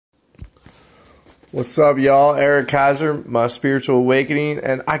What's up, y'all? Eric Kaiser, my spiritual awakening,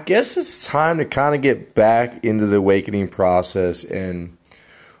 and I guess it's time to kind of get back into the awakening process and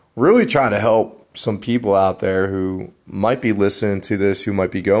really try to help some people out there who might be listening to this, who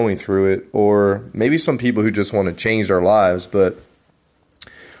might be going through it, or maybe some people who just want to change their lives. But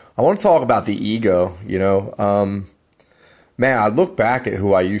I want to talk about the ego. Man, I look back at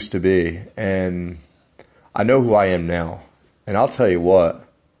who I used to be, and I know who I am now. And I'll tell you what.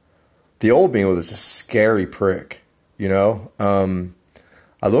 The old me was a scary prick, I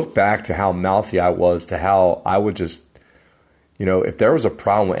look back to how mouthy I was, to how I would just, if there was a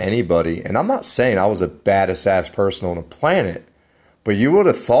problem with anybody, and I'm not saying I was the baddest ass person on the planet, but you would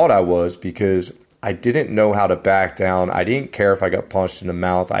have thought I was because I didn't know how to back down. I didn't care if I got punched in the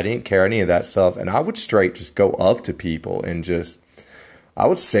mouth. I didn't care any of that stuff. And I would straight just go up to people and I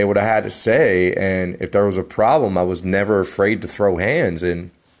would say what I had to say. And if there was a problem, I was never afraid to throw hands.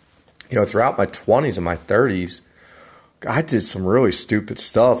 And throughout my 20s and my 30s, I did some really stupid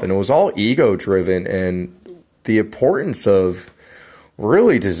stuff, and it was all ego driven. And the importance of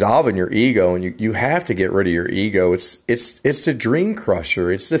really dissolving your ego, and you have to get rid of your ego. It's the dream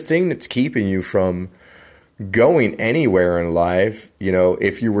crusher. It's the thing that's keeping you from going anywhere in life.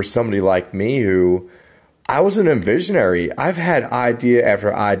 If you were somebody like me who I wasn't a visionary, I've had idea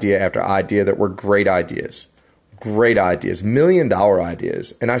after idea after idea that were great ideas. $1 million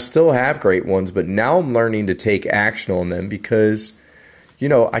ideas. And I still have great ones, but now I'm learning to take action on them because,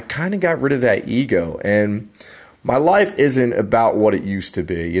 I kind of got rid of that ego. And my life isn't about what it used to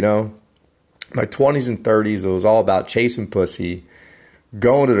be, My 20s and 30s, it was all about chasing pussy,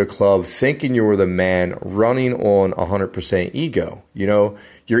 going to the club, thinking you were the man, running on 100% ego.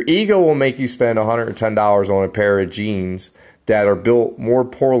 Your ego will make you spend $110 on a pair of jeans that are built more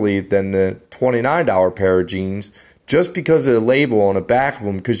poorly than the $29 pair of jeans just because of the label on the back of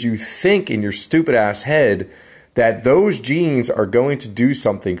them, because you think in your stupid ass head that those jeans are going to do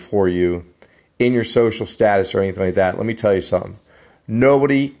something for you in your social status or anything like that. Let me tell you something.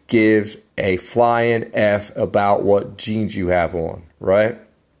 Nobody gives a flying F about what jeans you have on, right?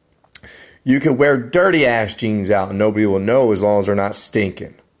 You can wear dirty ass jeans out and nobody will know as long as they're not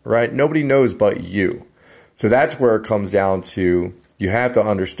stinking, right? Nobody knows but you. So that's where it comes down to, you have to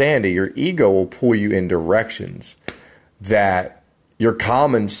understand that your ego will pull you in directions that your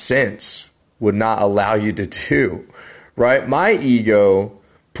common sense would not allow you to do, right? My ego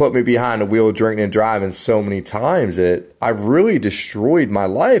put me behind the wheel drinking and driving so many times that I really destroyed my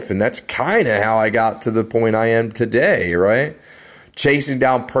life. And that's kind of how I got to the point I am today, right? Chasing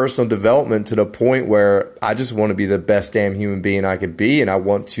down personal development to the point where I just want to be the best damn human being I could be. And I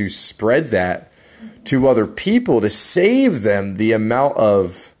want to spread that to other people to save them the amount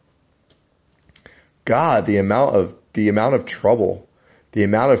of trouble, the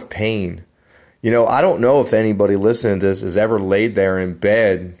amount of pain. I don't know if anybody listening to this has ever laid there in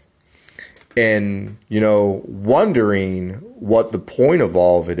bed and, wondering what the point of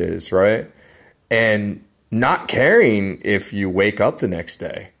all of it is, right? And not caring if you wake up the next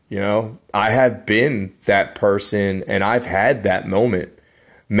day. I have been that person, and I've had that moment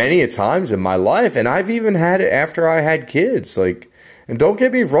many a times in my life, and I've even had it after I had kids. And don't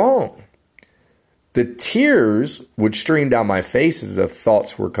get me wrong, the tears would stream down my face as the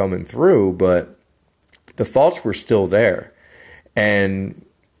thoughts were coming through, but the thoughts were still there. And,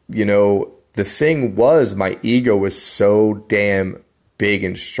 the thing was, my ego was so damn big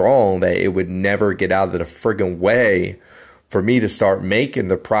and strong that it would never get out of the friggin' way for me to start making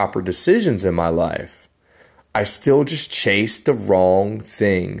the proper decisions in my life. I still just chase the wrong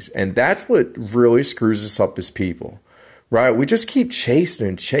things. And that's what really screws us up as people, right? We just keep chasing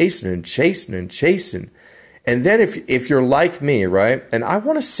and chasing and chasing and chasing. And then if you're like me, right? And I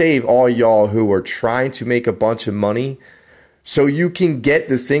want to save all y'all who are trying to make a bunch of money so you can get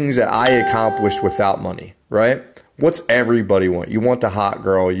the things that I accomplished without money, right? What's everybody want? You want the hot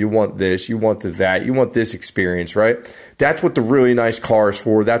girl, you want this, you want that, you want this experience, right? That's what the really nice car is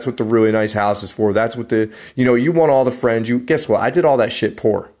for. That's what the really nice house is for. That's what you want all the friends. Guess what? I did all that shit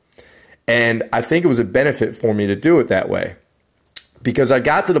poor. And I think it was a benefit for me to do it that way because I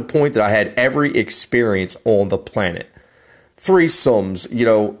got to the point that I had every experience on the planet. Threesomes,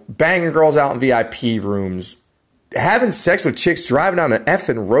 banging girls out in VIP rooms, having sex with chicks driving down an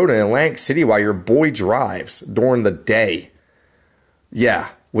effing road in Atlantic City while your boy drives during the day.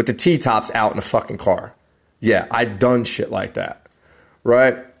 Yeah, with the T-tops out in the fucking car. Yeah, I done shit like that,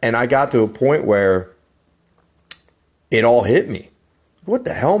 right? And I got to a point where it all hit me. What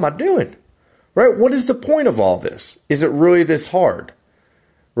the hell am I doing? Right? What is the point of all this? Is it really this hard?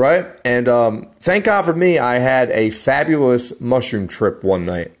 Right? And thank God for me, I had a fabulous mushroom trip one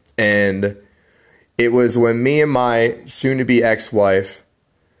night. And It was when me and my soon-to-be ex-wife,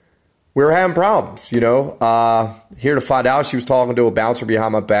 we were having problems, Here to find out, she was talking to a bouncer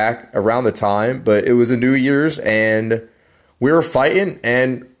behind my back around the time, but it was a New Year's, and we were fighting,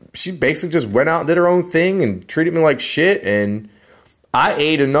 and she basically just went out and did her own thing and treated me like shit, and I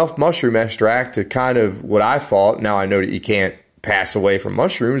ate enough mushroom extract to kind of what I thought. Now I know that you can't pass away from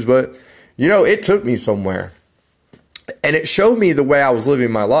mushrooms, but, it took me somewhere. And it showed me the way I was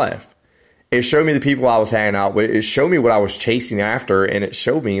living my life. It showed me the people I was hanging out with. It showed me what I was chasing after, and it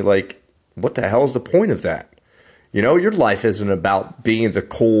showed me, what the hell is the point of that? Your life isn't about being the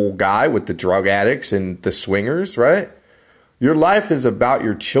cool guy with the drug addicts and the swingers, right? Your life is about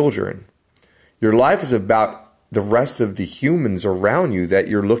your children. Your life is about the rest of the humans around you that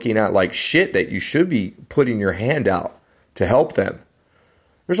you're looking at like shit, that you should be putting your hand out to help them.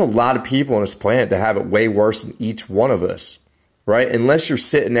 There's a lot of people on this planet that have it way worse than each one of us, right? Unless you're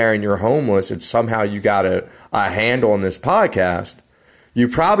sitting there and you're homeless and somehow you got a handle on this podcast, you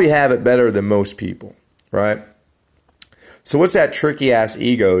probably have it better than most people, right? So what's that tricky ass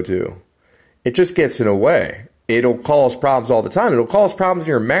ego do? It just gets in the way. It'll cause problems all the time. It'll cause problems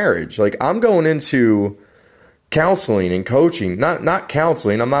in your marriage. Like, I'm going into counseling and coaching, not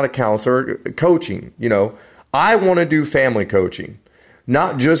counseling. I'm not a counselor, coaching. I want to do family coaching,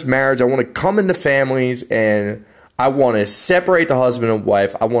 not just marriage. I want to come into families and I want to separate the husband and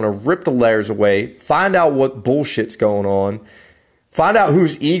wife. I want to rip the layers away, find out what bullshit's going on, find out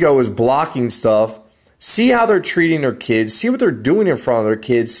whose ego is blocking stuff, see how they're treating their kids, see what they're doing in front of their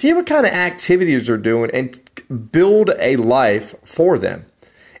kids, see what kind of activities they're doing, and build a life for them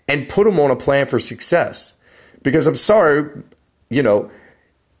and put them on a plan for success. Because I'm sorry,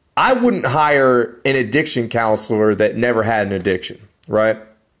 I wouldn't hire an addiction counselor that never had an addiction, right?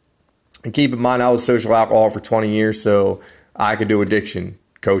 And keep in mind, I was a social alcohol for 20 years, so I could do addiction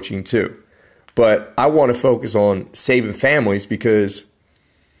coaching too. But I want to focus on saving families, because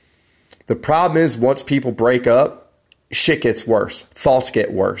the problem is once people break up, shit gets worse. Thoughts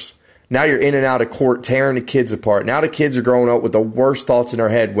get worse. Now you're in and out of court tearing the kids apart. Now the kids are growing up with the worst thoughts in their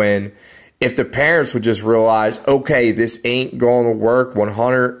head, when if the parents would just realize, okay, this ain't going to work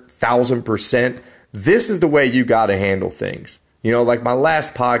 100,000%. This is the way you got to handle things. Like my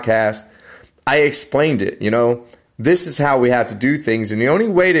last podcast, I explained it. This is how we have to do things. And the only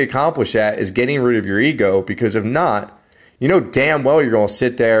way to accomplish that is getting rid of your ego, because if not, damn well you're going to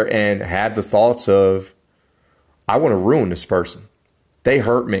sit there and have the thoughts of, I want to ruin this person. They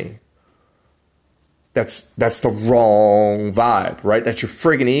hurt me. That's the wrong vibe, right? That's your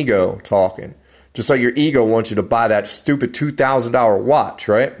friggin' ego talking. Just like your ego wants you to buy that stupid $2,000 watch,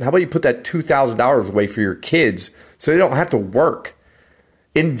 right? How about you put that $2,000 away for your kids so they don't have to work?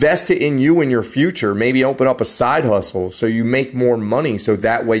 Invest it in you and your future. Maybe open up a side hustle so you make more money, so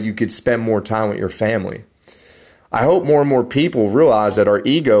that way you could spend more time with your family. I hope more and more people realize that our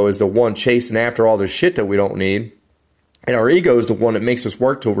ego is the one chasing after all the shit that we don't need. And our ego is the one that makes us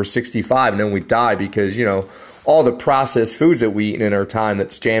work till we're 65 and then we die, because, all the processed foods that we eat in our time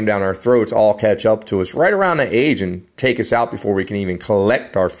that's jammed down our throats all catch up to us right around that age and take us out before we can even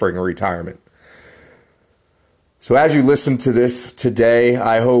collect our friggin' retirement. So as you listen to this today,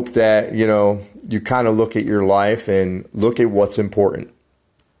 I hope that, you kind of look at your life and look at what's important.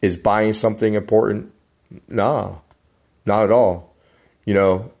 Is buying something important? No, not at all.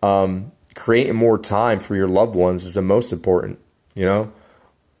 Creating more time for your loved ones is the most important.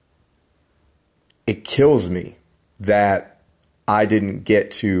 It kills me that I didn't get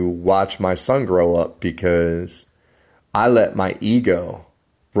to watch my son grow up because I let my ego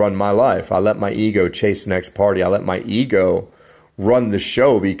run my life. I let my ego chase the next party. I let my ego run the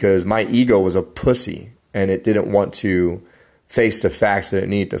show because my ego was a pussy and it didn't want to face the facts that it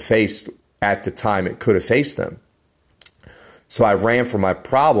needed to face at the time it could have faced them. So I ran from my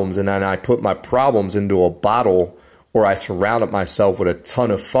problems, and then I put my problems into a bottle, or I surrounded myself with a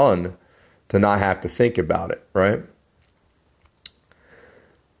ton of fun to not have to think about it, right?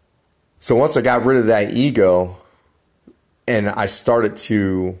 So once I got rid of that ego and I started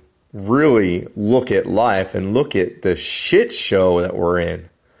to really look at life and look at the shit show that we're in,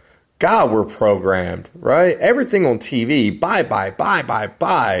 God, we're programmed, right? Everything on TV, buy.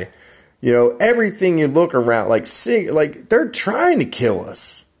 Everything you look around, like they're trying to kill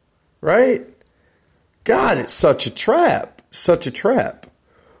us, right? God, it's such a trap.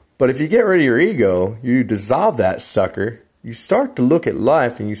 But if you get rid of your ego, you dissolve that sucker, you start to look at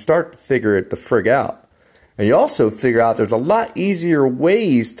life and you start to figure it the frig out. And you also figure out there's a lot easier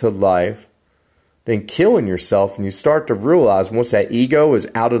ways to life than killing yourself. And you start to realize once that ego is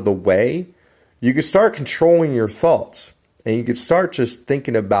out of the way, you can start controlling your thoughts. And you could start just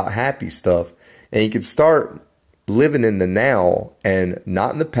thinking about happy stuff. And you could start living in the now and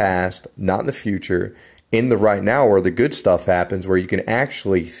not in the past, not in the future, in the right now where the good stuff happens, where you can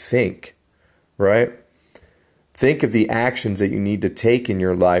actually think, right? Think of the actions that you need to take in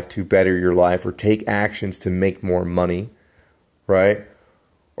your life to better your life, or take actions to make more money, right?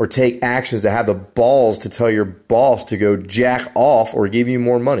 Or take actions to have the balls to tell your boss to go jack off or give you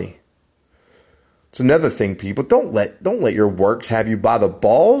more money. It's another thing, people. Don't let your works have you by the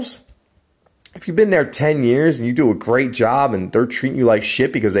balls. If you've been there 10 years and you do a great job and they're treating you like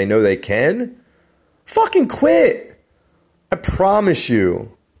shit because they know they can, fucking quit. I promise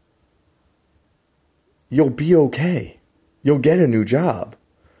you, you'll be okay. You'll get a new job.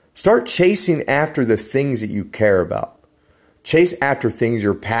 Start chasing after the things that you care about. Chase after things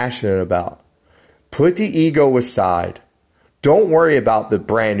you're passionate about. Put the ego aside. Don't worry about the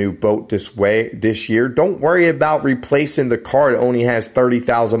brand new boat this year. Don't worry about replacing the car that only has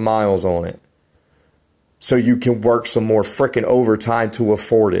 30,000 miles on it, so you can work some more freaking overtime to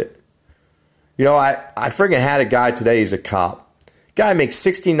afford it. You know, I freaking had a guy today, he's a cop. Guy makes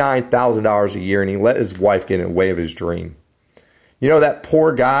 $69,000 a year and he let his wife get in the way of his dream. You know, that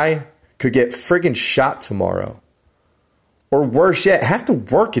poor guy could get friggin' shot tomorrow. Or worse yet, have to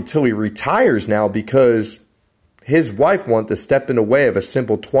work until he retires now because his wife wanted to step in the way of a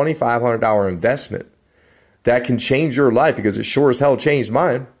simple $2,500 investment that can change your life, because it sure as hell changed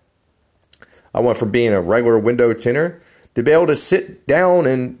mine. I went from being a regular window tinner to be able to sit down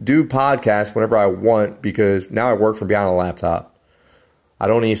and do podcasts whenever I want, because now I work from behind a laptop. I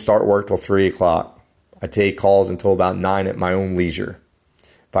don't need to start work till 3 o'clock. I take calls until about 9 at my own leisure.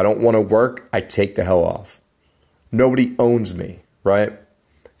 If I don't want to work, I take the hell off. Nobody owns me, right?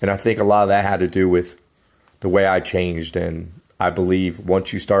 And I think a lot of that had to do with the way I changed. And I believe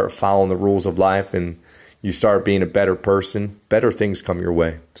once you start following the rules of life and you start being a better person, better things come your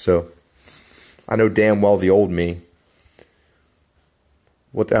way. So I know damn well the old me,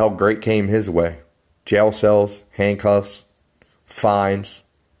 what the hell great came his way? Jail cells, handcuffs, fines,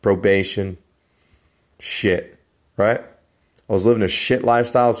 probation, shit, right? I was living a shit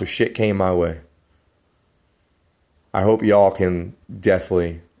lifestyle, so shit came my way. I hope y'all can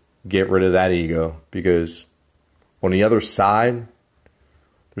definitely get rid of that ego, because on the other side,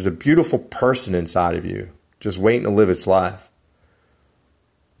 there's a beautiful person inside of you just waiting to live its life.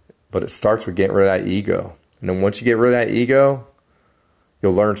 But it starts with getting rid of that ego. And then once you get rid of that ego,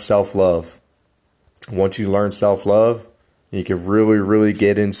 you'll learn self-love. Once you learn self-love, you can really, really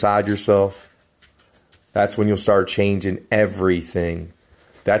get inside yourself. That's when you'll start changing everything.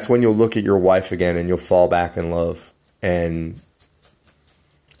 That's when you'll look at your wife again and you'll fall back in love. And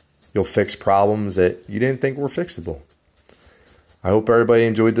you'll fix problems that you didn't think were fixable. I hope everybody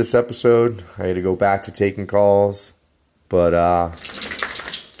enjoyed this episode. I had to go back to taking calls. But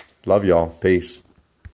love y'all. Peace.